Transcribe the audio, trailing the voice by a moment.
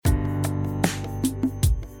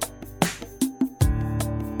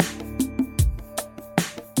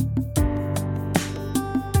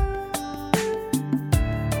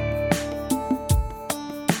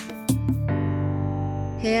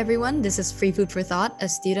everyone, this is Free Food for Thought, a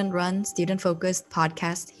student-run, student-focused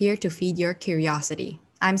podcast here to feed your curiosity.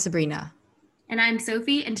 I'm Sabrina. And I'm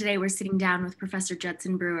Sophie, and today we're sitting down with Professor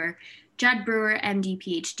Judson Brewer. Judd Brewer, MD,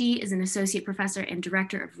 PhD, is an associate professor and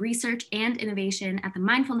director of research and innovation at the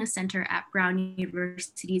Mindfulness Center at Brown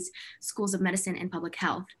University's Schools of Medicine and Public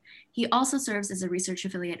Health. He also serves as a research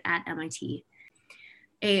affiliate at MIT.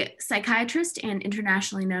 A psychiatrist and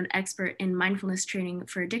internationally known expert in mindfulness training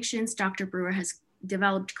for addictions, Dr. Brewer has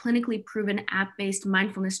developed clinically proven app-based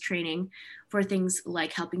mindfulness training for things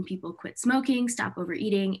like helping people quit smoking, stop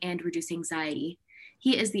overeating, and reduce anxiety.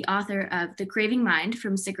 He is the author of The Craving Mind: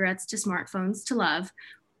 From Cigarettes to Smartphones to Love,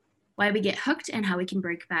 Why We Get Hooked and How We Can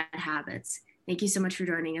Break Bad Habits. Thank you so much for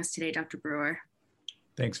joining us today, Dr. Brewer.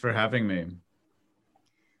 Thanks for having me.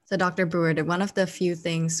 So Dr. Brewer, one of the few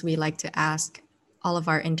things we like to ask all of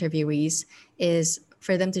our interviewees is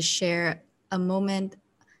for them to share a moment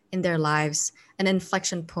in their lives, an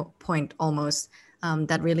inflection point almost,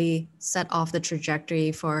 that really set off the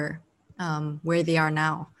trajectory for where they are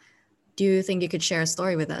now. Do you think you could share a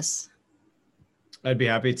story with us? I'd be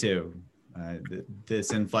happy to.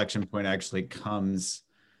 This inflection point actually comes,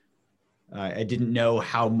 I didn't know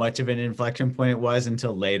how much of an inflection point it was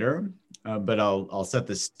until later, but I'll set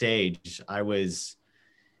the stage. I was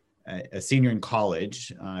a senior in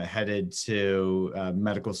college, headed to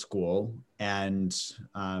medical school, and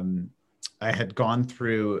I had gone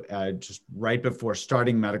through just right before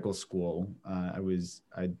starting medical school.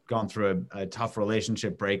 I'd gone through a tough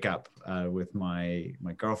relationship breakup with my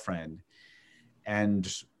girlfriend, and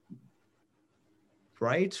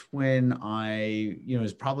right when it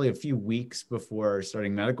was probably a few weeks before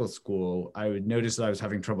starting medical school, I would notice that I was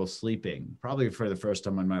having trouble sleeping, probably for the first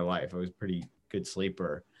time in my life. I was a pretty good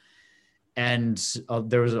sleeper. And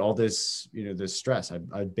there was all this, this stress.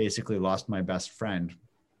 I basically lost my best friend.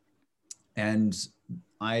 And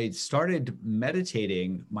I started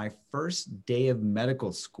meditating my first day of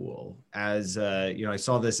medical school as, I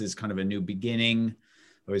saw this as kind of a new beginning.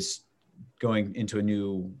 I was going into a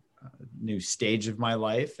new stage of my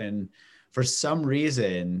life. And for some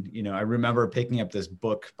reason, I remember picking up this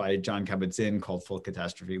book by Jon Kabat-Zinn called Full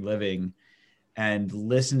Catastrophe Living, and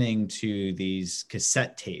listening to these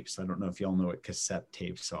cassette tapes. I don't know if y'all know what cassette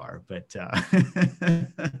tapes are, but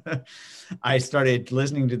I started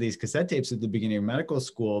listening to these cassette tapes at the beginning of medical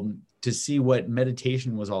school to see what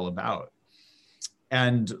meditation was all about.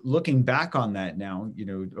 And looking back on that now,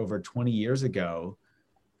 over 20 years ago,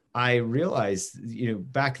 I realized,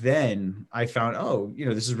 back then I found,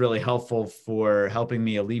 this is really helpful for helping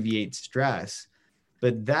me alleviate stress.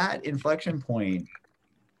 But that inflection point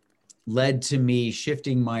led to me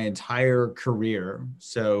shifting my entire career.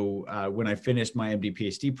 So when I finished my MD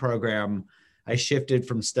PhD program, I shifted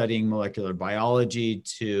from studying molecular biology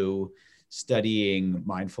to studying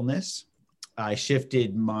mindfulness. I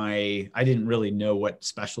didn't really know what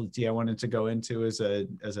specialty I wanted to go into as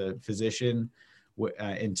a physician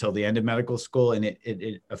until the end of medical school. And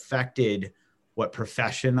it affected what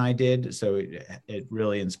profession I did. So it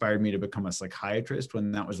really inspired me to become a psychiatrist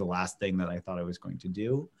when that was the last thing that I thought I was going to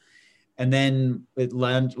do. And then it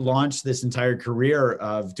launched this entire career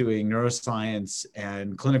of doing neuroscience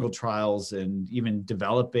and clinical trials and even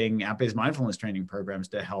developing app-based mindfulness training programs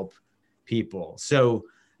to help people. So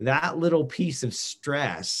that little piece of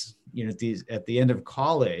stress, at the end of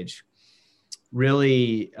college,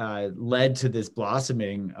 really led to this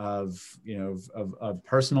blossoming of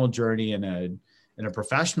personal journey and a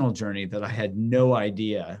professional journey that I had no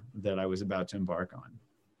idea that I was about to embark on.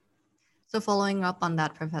 So following up on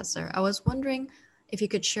that, Professor, I was wondering if you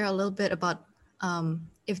could share a little bit about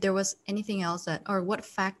if there was anything else or what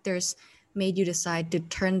factors made you decide to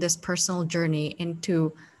turn this personal journey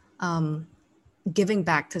into giving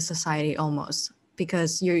back to society almost,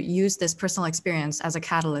 because you use this personal experience as a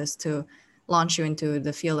catalyst to launch you into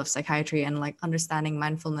the field of psychiatry and understanding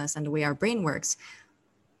mindfulness and the way our brain works.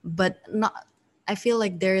 But I feel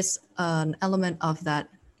like there's an element of that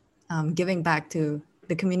giving back to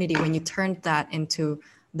the community when you turned that into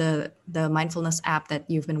the mindfulness app that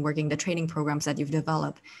you've been working, the training programs that you've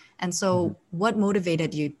developed. And so what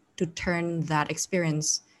motivated you to turn that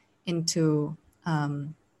experience into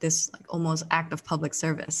this almost act of public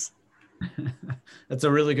service? That's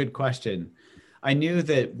a really good question. I knew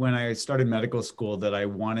that when I started medical school that I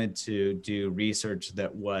wanted to do research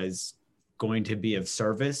that was going to be of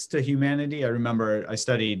service to humanity. I remember I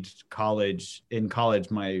studied college. In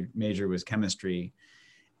college, my major was chemistry.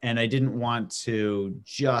 And I didn't want to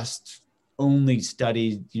just only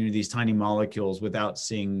study, these tiny molecules without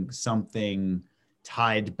seeing something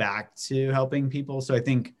tied back to helping people. So I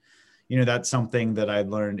think, that's something that I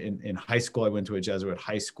learned in high school. I went to a Jesuit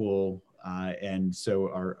high school. And so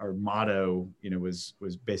our motto, was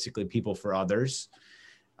basically people for others.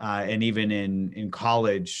 And even in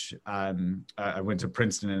college, I went to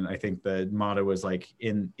Princeton, and I think the motto was like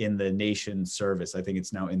in the nation's service. I think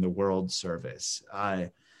it's now in the world's service.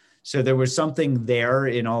 So there was something there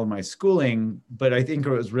in all of my schooling, but I think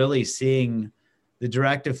it was really seeing the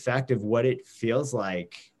direct effect of what it feels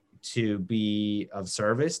like to be of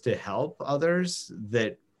service, to help others,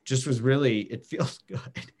 that just was really, it feels good.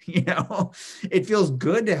 It feels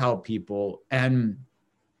good to help people. And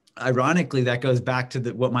ironically, that goes back to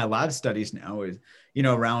what my lab studies now is,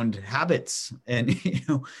 around habits and,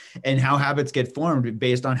 and how habits get formed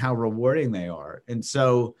based on how rewarding they are. And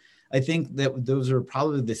so I think that those are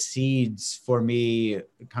probably the seeds for me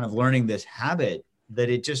kind of learning this habit, that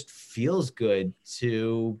it just feels good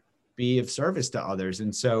to be of service to others.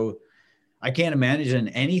 And so I can't imagine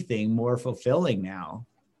anything more fulfilling now,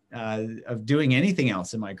 of doing anything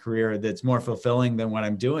else in my career that's more fulfilling than what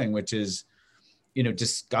I'm doing, which is,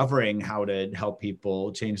 discovering how to help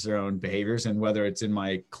people change their own behaviors. And whether it's in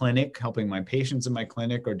my clinic, helping my patients in my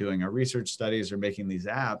clinic, or doing our research studies, or making these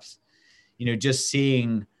apps, just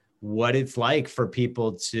seeing what it's like for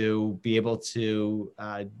people to be able to,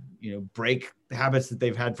 break habits that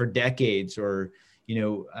they've had for decades, or,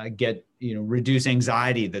 get, reduce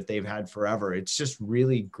anxiety that they've had forever. It's just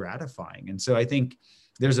really gratifying. And so I think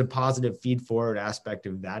there's a positive feed forward aspect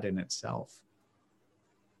of that in itself.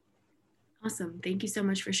 Awesome. Thank you so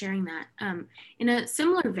much for sharing that. In a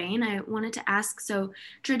similar vein, I wanted to ask, so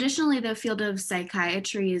traditionally the field of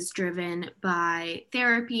psychiatry is driven by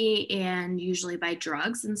therapy and usually by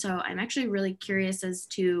drugs. And so I'm actually really curious as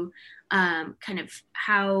to kind of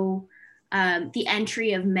how the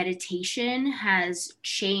entry of meditation has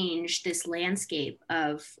changed this landscape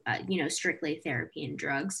of, strictly therapy and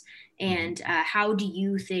drugs. And how do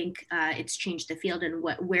you think it's changed the field, and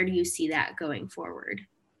where do you see that going forward?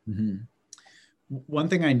 Mm-hmm. One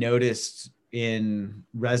thing I noticed in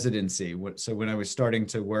residency, so when I was starting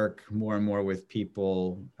to work more and more with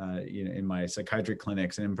people, in my psychiatry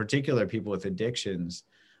clinics, and in particular people with addictions,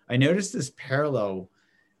 I noticed this parallel.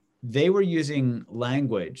 They were using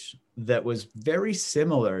language that was very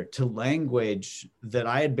similar to language that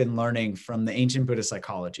I had been learning from the ancient Buddhist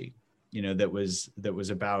psychology, that was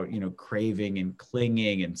about, craving and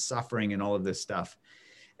clinging and suffering and all of this stuff.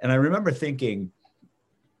 And I remember thinking,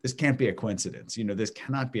 this can't be a coincidence. This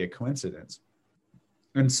cannot be a coincidence.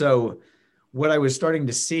 And so what I was starting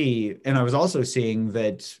to see, and I was also seeing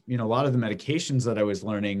that, a lot of the medications that I was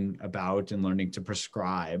learning about and learning to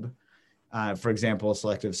prescribe, for example,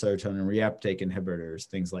 selective serotonin reuptake inhibitors,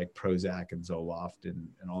 things like Prozac and Zoloft and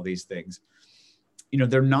all these things,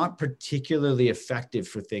 they're not particularly effective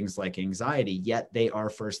for things like anxiety, yet they are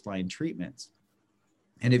first-line treatments.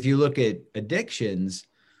 And if you look at addictions,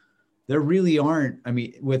 there really aren't,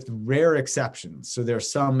 with rare exceptions. So there are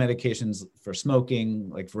some medications for smoking,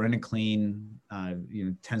 like varenicline,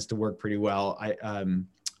 tends to work pretty well.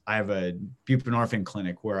 I have a buprenorphine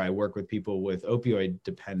clinic where I work with people with opioid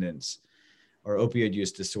dependence or opioid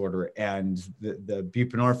use disorder. And the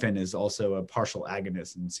buprenorphine is also a partial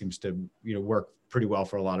agonist and seems to, work pretty well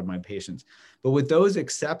for a lot of my patients. But with those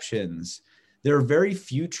exceptions, there are very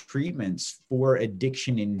few treatments for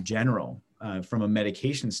addiction in general. From a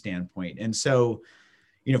medication standpoint. And so,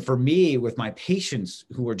 for me, with my patients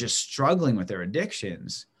who were just struggling with their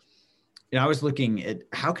addictions, I was looking at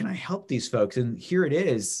how can I help these folks? And here it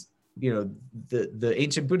is, the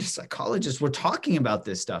ancient Buddhist psychologists were talking about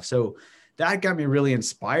this stuff. So that got me really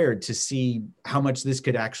inspired to see how much this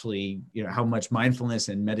could actually, how much mindfulness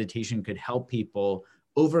and meditation could help people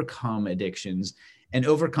overcome addictions and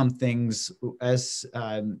overcome things as,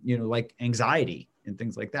 like anxiety and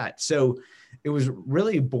things like that. So it was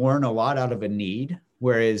really born a lot out of a need,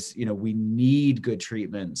 whereas, we need good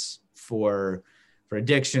treatments for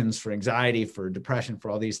addictions, for anxiety, for depression,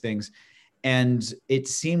 for all these things. And it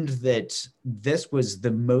seemed that this was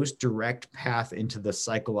the most direct path into the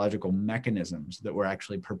psychological mechanisms that were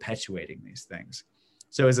actually perpetuating these things.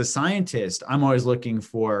 So as a scientist, I'm always looking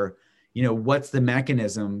for, what's the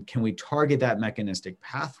mechanism? Can we target that mechanistic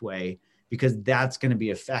pathway? Because that's going to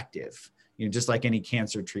be effective. Just like any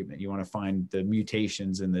cancer treatment, you want to find the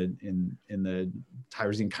mutations in the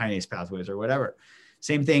tyrosine kinase pathways or whatever.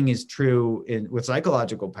 Same thing is true with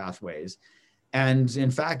psychological pathways. And in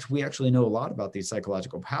fact, we actually know a lot about these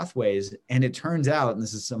psychological pathways. And it turns out, and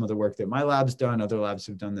this is some of the work that my lab's done, other labs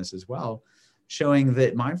have done this as well, showing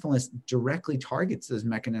that mindfulness directly targets those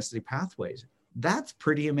mechanistic pathways. That's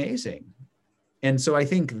pretty amazing. And so I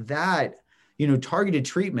think that, targeted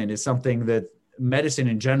treatment is something that medicine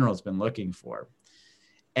in general has been looking for.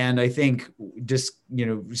 And I think just,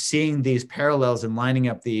 seeing these parallels and lining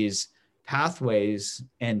up these pathways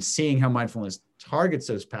and seeing how mindfulness targets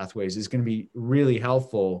those pathways is going to be really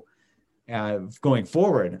helpful going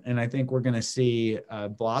forward. And I think we're going to see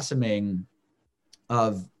blossoming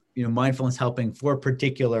of, mindfulness helping for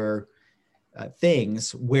particular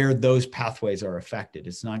things where those pathways are affected.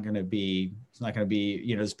 It's not going to be,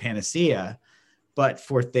 this panacea, but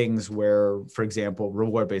for things where, for example,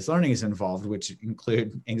 reward-based learning is involved, which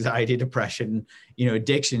include anxiety, depression,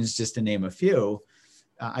 addictions, just to name a few.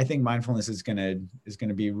 I think mindfulness is going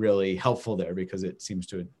to be really helpful there because it seems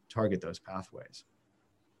to target those pathways.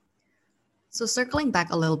 So circling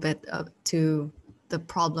back a little bit to the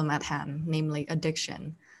problem at hand, namely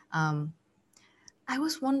addiction, I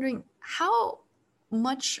was wondering, how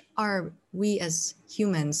much are we as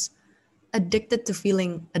humans addicted to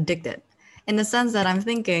feeling addicted? In the sense that I'm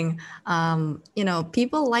thinking,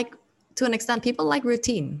 people like, to an extent, people like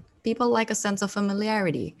routine. People like a sense of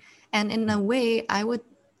familiarity. And in a way, I would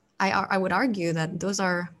argue that those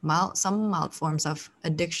are some mild forms of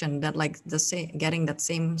addiction that getting that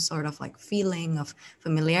same sort of like feeling of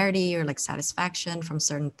familiarity or like satisfaction from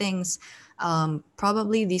certain things.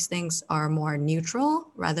 Probably these things are more neutral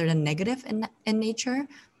rather than negative in nature.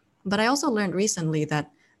 But I also learned recently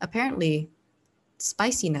that apparently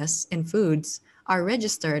spiciness in foods are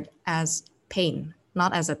registered as pain,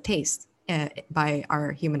 not as a taste by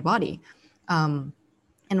our human body. And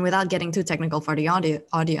without getting too technical for the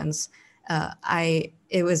audience,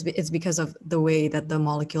 it's because of the way that the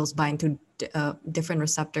molecules bind to different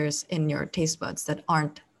receptors in your taste buds that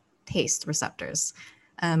aren't taste receptors.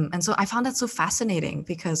 And so I found that so fascinating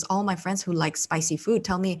because all my friends who like spicy food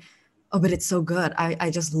tell me, oh, but it's so good.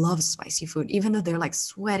 I just love spicy food, even though they're like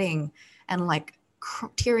sweating and like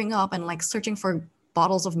tearing up and like searching for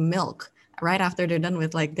bottles of milk right after they're done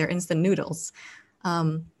with like their instant noodles.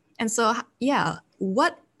 And so, yeah,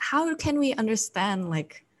 how can we understand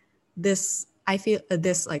like this, I feel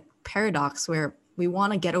this like paradox where we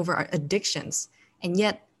want to get over our addictions and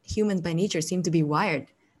yet humans by nature seem to be wired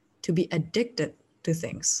to be addicted to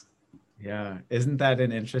things. Yeah, isn't that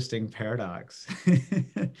an interesting paradox?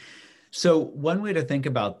 So one way to think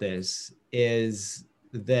about this is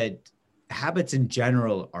that habits in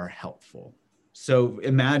general are helpful. So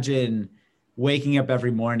imagine waking up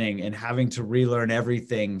every morning and having to relearn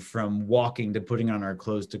everything from walking to putting on our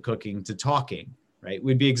clothes to cooking to talking, right?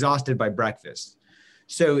 We'd be exhausted by breakfast.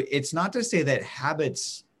 So it's not to say that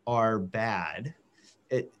habits are bad.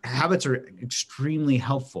 Habits are extremely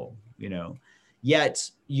helpful, Yet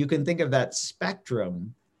you can think of that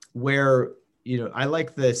spectrum where, I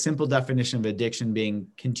like the simple definition of addiction being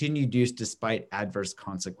continued use despite adverse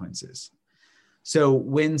consequences. So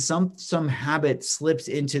when some habit slips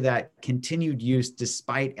into that continued use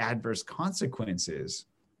despite adverse consequences,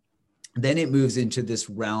 then it moves into this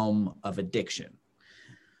realm of addiction.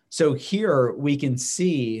 So here we can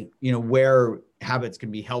see, where habits can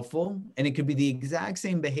be helpful, and it could be the exact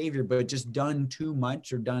same behavior, but just done too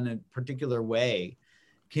much or done a particular way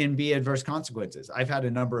can be adverse consequences. I've had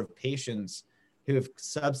a number of patients who have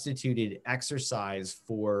substituted exercise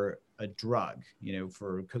for a drug,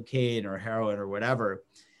 for cocaine or heroin or whatever.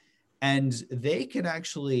 And they can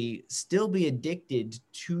actually still be addicted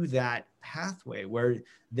to that pathway where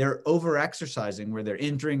they're over-exercising, where they're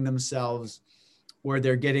injuring themselves, where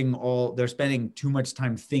they're spending too much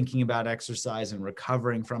time thinking about exercise and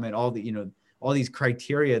recovering from it. All these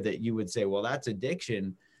criteria that you would say, well, that's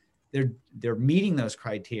addiction. They're meeting those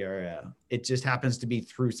criteria. It just happens to be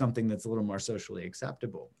through something that's a little more socially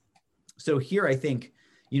acceptable. So here, I think,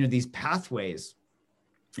 these pathways,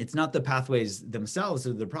 it's not the pathways themselves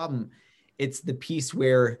that are the problem. It's the piece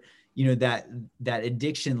where, that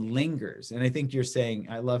addiction lingers. And I think you're saying,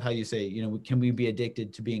 I love how you say, can we be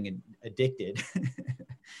addicted to being addicted?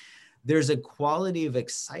 There's a quality of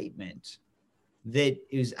excitement that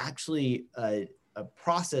is actually a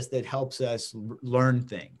process that helps us learn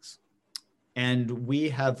things. And we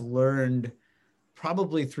have learned,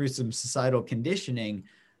 probably through some societal conditioning,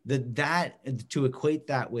 that to equate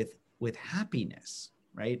that with happiness,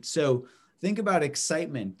 right? So think about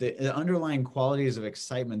excitement, the underlying qualities of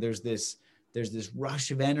excitement. There's this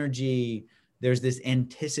rush of energy, there's this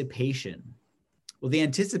anticipation. Well, the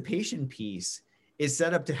anticipation piece is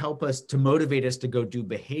set up to help us, to motivate us to go do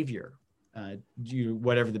behavior, do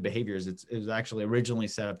whatever the behavior is. It was actually originally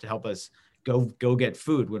set up to help us go get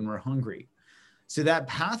food when we're hungry. So that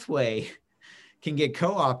pathway can get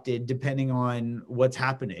co-opted depending on what's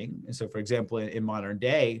happening. And so, for example, in modern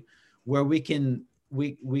day, where we can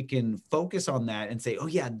focus on that and say, oh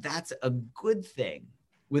yeah, that's a good thing.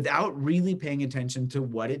 without really paying attention to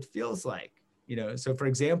what it feels like. So for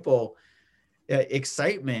example,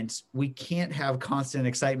 excitement, we can't have constant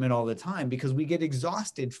excitement all the time because we get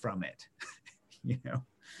exhausted from it.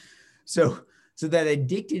 So that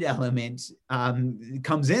addicted element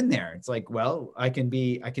comes in there. It's like, well, I can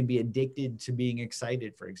be addicted to being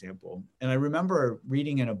excited, for example. And I remember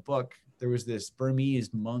reading in a book, there was this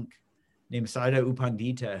Burmese monk named Sada U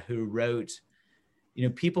Pandita who wrote,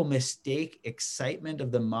 people mistake excitement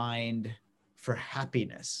of the mind for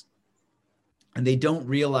happiness. And they don't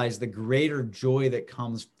realize the greater joy that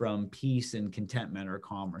comes from peace and contentment or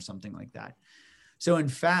calm or something like that. So in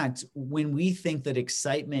fact, when we think that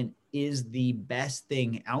excitement is the best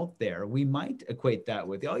thing out there, we might equate that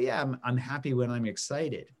with, oh yeah, I'm happy when I'm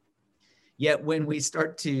excited. Yet when we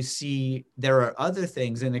start to see there are other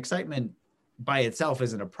things, and excitement by itself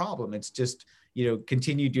isn't a problem, it's just,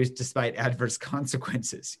 continue just despite adverse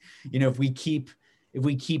consequences. If we keep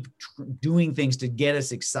doing things to get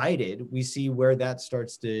us excited, we see where that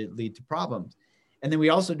starts to lead to problems. And then we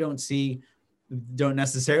also don't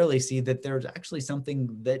necessarily see that there's actually something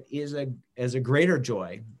that is a greater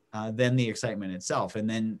joy than the excitement itself.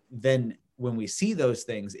 And then when we see those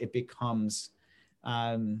things, it becomes,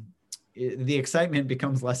 the excitement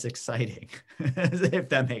becomes less exciting, if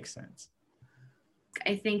that makes sense.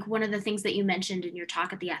 I think one of the things that you mentioned in your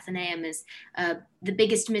talk at the Athenaeum is the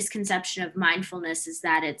biggest misconception of mindfulness is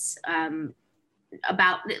that it's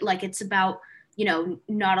about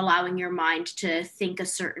not allowing your mind to think a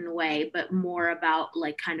certain way, but more about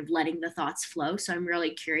kind of letting the thoughts flow. So I'm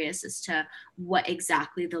really curious as to what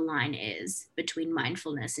exactly the line is between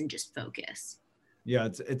mindfulness and just focus. Yeah,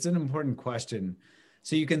 it's an important question.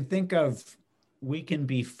 So you can think of, we can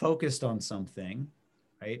be focused on something,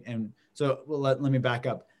 right? And so let me back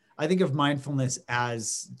up. I think of mindfulness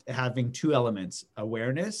as having two elements: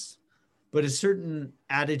 awareness, but a certain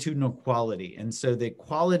attitudinal quality. And so the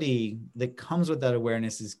quality that comes with that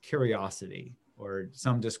awareness is curiosity, or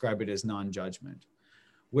some describe it as non-judgment,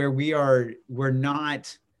 where we're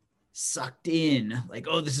not sucked in like,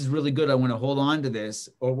 oh, this is really good, I want to hold on to this,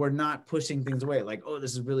 or we're not pushing things away like, oh,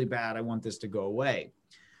 this is really bad, I want this to go away.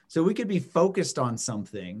 So we could be focused on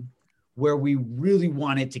something where we really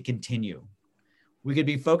want it to continue. We could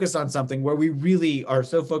be focused on something where we really are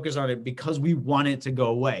so focused on it because we want it to go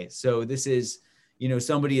away. So this is,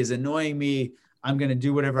 somebody is annoying me, I'm going to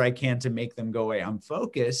do whatever I can to make them go away. I'm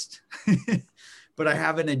focused, but I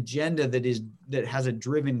have an agenda that has a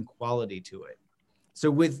driven quality to it.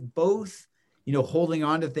 So with both, holding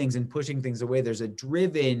on to things and pushing things away, there's a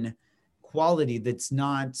driven quality that's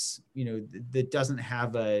not, that doesn't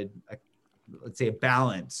have let's say a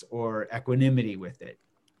balance or equanimity with it.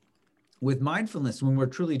 With mindfulness, when we're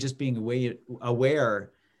truly just being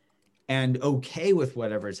aware and okay with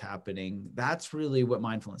whatever's happening, that's really what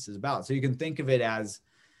mindfulness is about. So you can think of it as,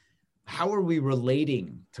 how are we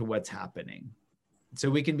relating to what's happening? So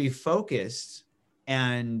we can be focused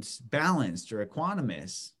and balanced or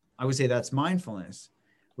equanimous. I would say that's mindfulness.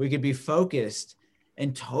 We could be focused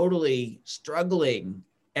and totally struggling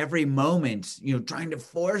every moment, trying to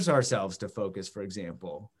force ourselves to focus, for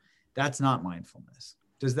example. That's not mindfulness.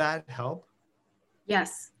 Does that help?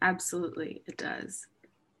 Yes, absolutely, it does.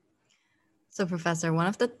 So, Professor, one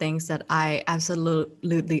of the things that I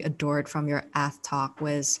absolutely adored from your Ath talk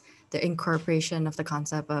was the incorporation of the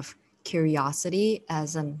concept of curiosity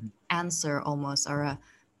as an answer almost, or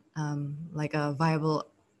like a viable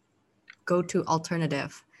go-to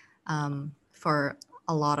alternative for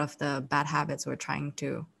a lot of the bad habits we're trying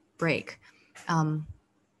to break.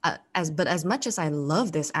 But as much as I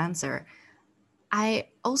love this answer, I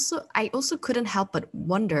also couldn't help but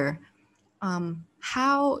wonder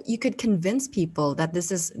how you could convince people that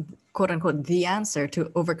this is quote unquote the answer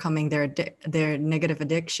to overcoming their negative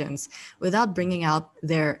addictions without bringing out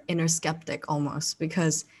their inner skeptic almost,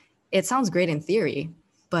 because it sounds great in theory,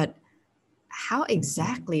 but how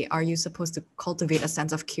exactly are you supposed to cultivate a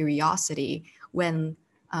sense of curiosity when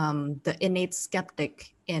the innate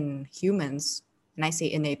skeptic in humans, and I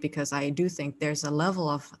say innate because I do think there's a level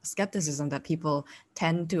of skepticism that people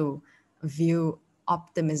tend to view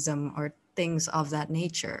optimism or things of that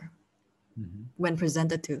nature when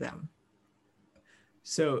presented to them?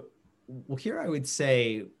 So, well, here I would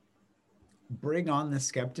say, bring on the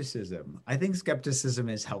skepticism. I think skepticism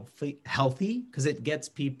is healthy because it gets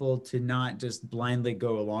people to not just blindly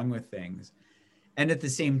go along with things. And at the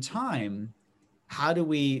same time,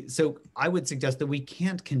 so I would suggest that we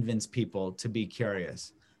can't convince people to be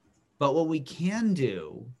curious, but what we can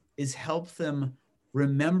do is help them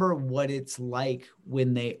remember what it's like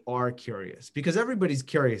when they are curious, because everybody's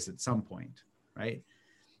curious at some point, right?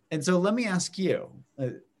 And so let me ask you,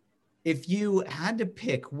 if you had to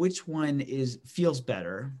pick which one feels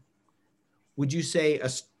better, would you say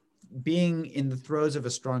being in the throes of a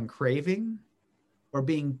strong craving, or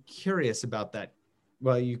being curious about that?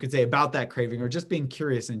 Well, you could say about that craving, or just being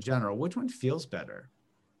curious in general. Which one feels better?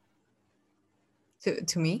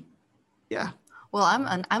 To me? Yeah. Well,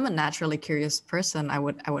 I'm a naturally curious person. I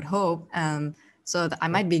would hope. So I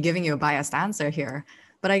might be giving you a biased answer here,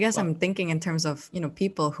 but I guess I'm thinking in terms of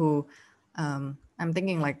people who, I'm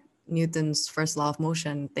thinking like Newton's first law of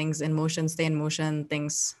motion: things in motion stay in motion,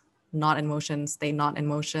 things not in motion stay not in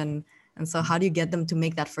motion. And so, how do you get them to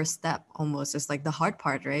make that first step? Almost, it's like the hard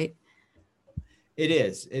part, right? It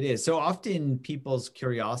is. It is. So often people's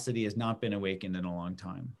curiosity has not been awakened in a long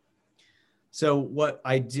time. So what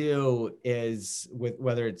I do is, with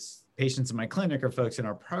whether it's patients in my clinic or folks in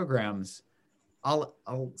our programs,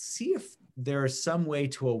 I'll see if there's some way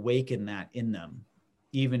to awaken that in them,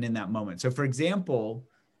 even in that moment. So for example,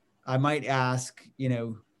 I might ask,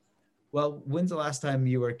 well, when's the last time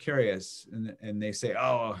you were curious? And they say,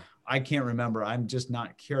 oh, I can't remember. I'm just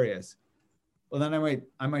not curious. Well, then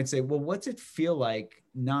I might say, well, what's it feel like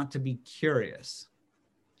not to be curious?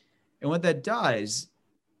 And what that does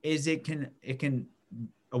is it can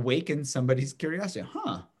awaken somebody's curiosity.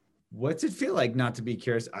 What's it feel like not to be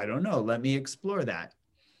curious? I don't know. Let me explore that.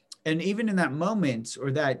 And even in that moment,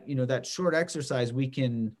 or that, that short exercise, we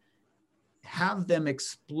can have them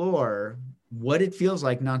explore what it feels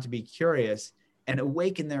like not to be curious and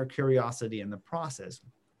awaken their curiosity in the process.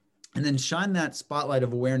 And then shine that spotlight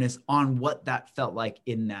of awareness on what that felt like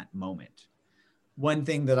in that moment. One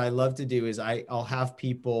thing that I love to do is I'll have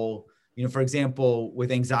people, for example,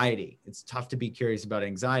 with anxiety, it's tough to be curious about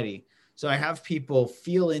anxiety. So I have people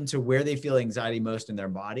feel into where they feel anxiety most in their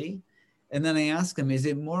body. And then I ask them, is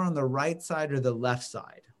it more on the right side or the left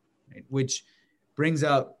side? Right? Which brings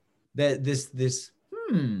up that this,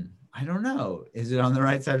 I don't know. Is it on the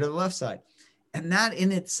right side or the left side? And that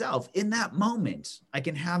in itself, in that moment, I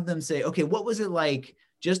can have them say, okay, what was it like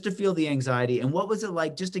just to feel the anxiety? And what was it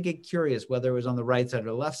like just to get curious, whether it was on the right side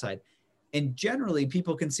or the left side? And generally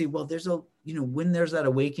people can see, well, there's when there's that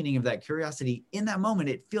awakening of that curiosity in that moment,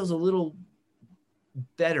 it feels a little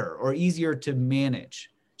better or easier to manage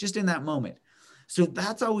just in that moment. So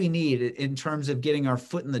that's all we need in terms of getting our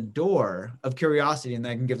foot in the door of curiosity. And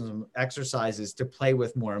that can give them exercises to play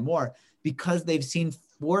with more and more, because they've seen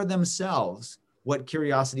for themselves what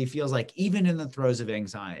curiosity feels like, even in the throes of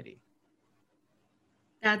anxiety.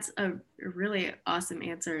 That's a really awesome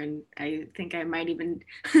answer. And I think I might even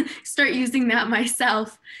start using that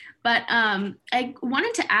myself. But I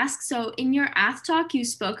wanted to ask, so in your Ath Talk, you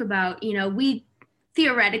spoke about, we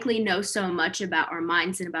theoretically know so much about our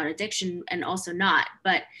minds and about addiction, and also not,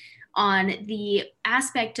 but on the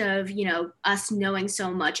aspect of, us knowing so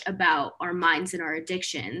much about our minds and our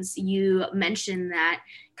addictions, you mentioned that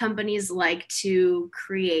companies like to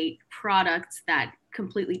create products that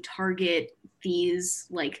completely target these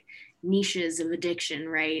like niches of addiction,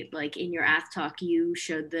 right? Like in your Ath Talk, you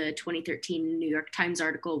showed the 2013 New York Times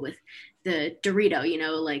article with the Dorito,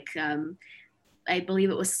 I believe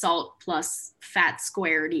it was salt plus fat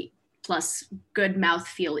squared plus good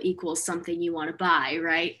mouthfeel equals something you want to buy,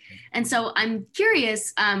 right? And so I'm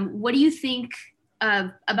curious, what do you think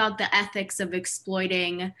about the ethics of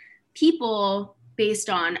exploiting people based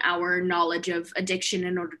on our knowledge of addiction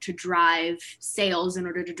in order to drive sales, in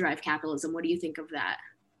order to drive capitalism? What do you think of that?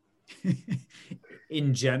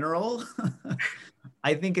 In general,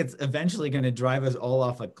 I think it's eventually going to drive us all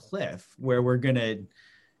off a cliff, where we're going to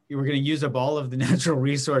use up all of the natural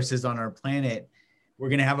resources on our planet. We're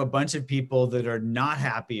going to have a bunch of people that are not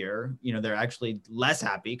happier. They're actually less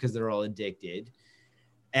happy because they're all addicted.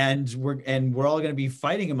 And we're all going to be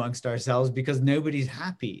fighting amongst ourselves because nobody's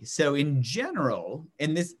happy. So in general,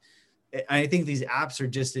 I think these apps are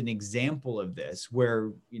just an example of this,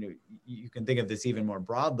 where, you can think of this even more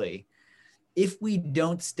broadly. If we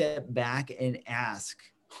don't step back and ask,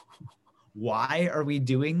 why are we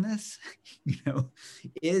doing this?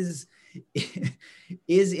 Is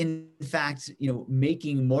in fact,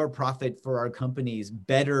 making more profit for our companies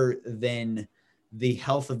better than the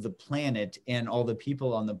health of the planet and all the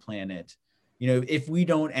people on the planet? If we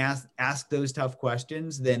don't ask those tough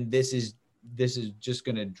questions, then this is just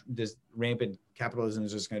this rampant capitalism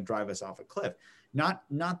is just going to drive us off a cliff. Not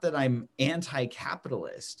that I'm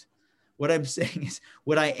anti-capitalist. What I'm saying is,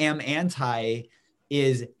 what I am anti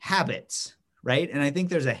is habits, right? And I think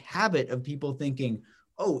there's a habit of people thinking,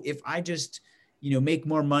 oh, if I just, make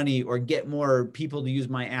more money or get more people to use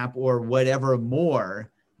my app or whatever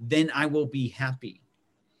more, then I will be happy.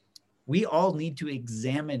 we all need to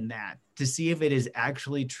examine that to see if it is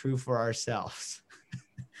actually true for ourselves.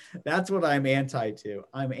 That's what I'm anti to.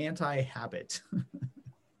 I'm anti-habit.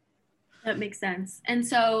 That makes sense. And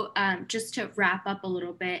so just to wrap up a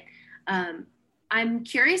little bit, I'm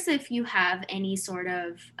curious if you have any sort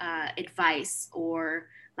of advice or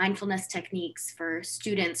mindfulness techniques for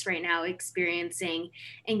students right now experiencing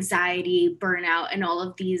anxiety, burnout, and all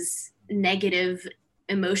of these negative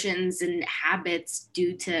emotions and habits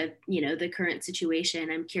due to, the current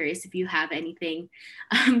situation. I'm curious if you have anything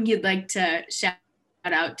you'd like to shout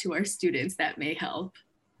out to our students that may help.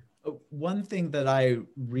 One thing that I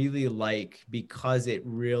really like, because it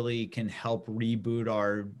really can help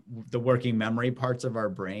reboot the working memory parts of our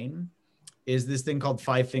brain, is this thing called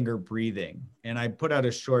 5-finger breathing. And I put out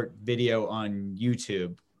a short video on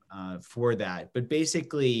YouTube for that. But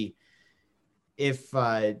basically, if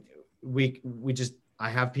I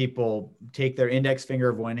have people take their index finger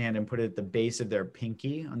of one hand and put it at the base of their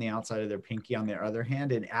pinky, on the outside of their pinky on their other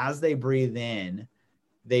hand. And as they breathe in,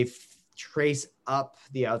 they trace up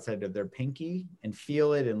the outside of their pinky and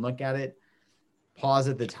feel it and look at it, pause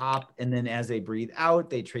at the top. And then as they breathe out,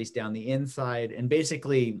 they trace down the inside. And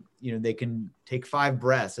basically, they can take 5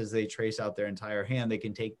 breaths as they trace out their entire hand. They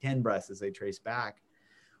can take 10 breaths as they trace back.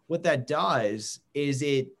 What that does is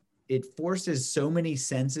it forces so many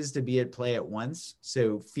senses to be at play at once.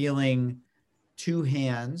 So feeling 2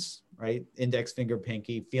 hands, right? Index finger,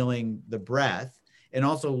 pinky, feeling the breath, and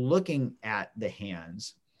also looking at the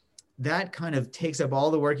hands. That kind of takes up all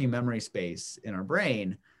the working memory space in our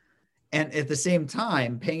brain. And at the same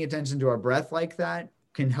time, paying attention to our breath like that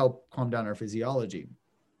can help calm down our physiology.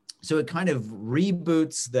 So it kind of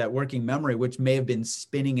reboots that working memory, which may have been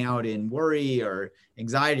spinning out in worry or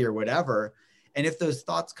anxiety or whatever. And if those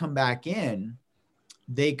thoughts come back in,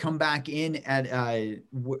 they come back in at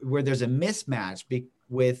where there's a mismatch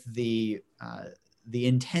with the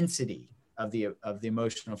intensity of the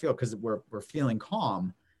emotional feel, because we're feeling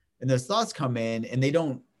calm, and those thoughts come in and they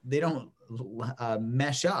don't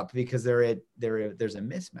mesh up because there's a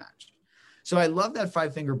mismatch. So I love that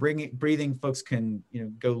 5-finger breathing. Folks can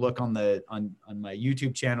go look on my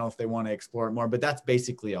YouTube channel if they want to explore it more. But that's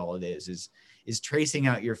basically all it is tracing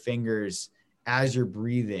out your fingers as you're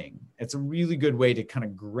breathing. It's a really good way to kind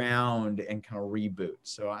of ground and kind of reboot.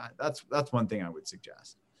 So that's one thing I would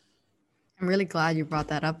suggest. I'm really glad you brought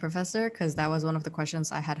that up, Professor, because that was one of the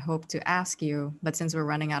questions I had hoped to ask you. But since we're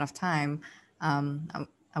running out of time, I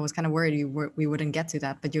was kind of worried we wouldn't get to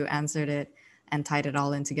that, but you answered it and tied it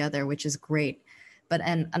all in together, which is great.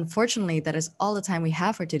 And unfortunately, that is all the time we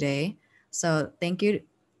have for today. So thank you,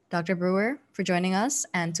 Dr. Brewer, for joining us.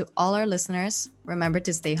 And to all our listeners, remember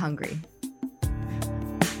to stay hungry.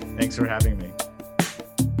 Thanks for having me.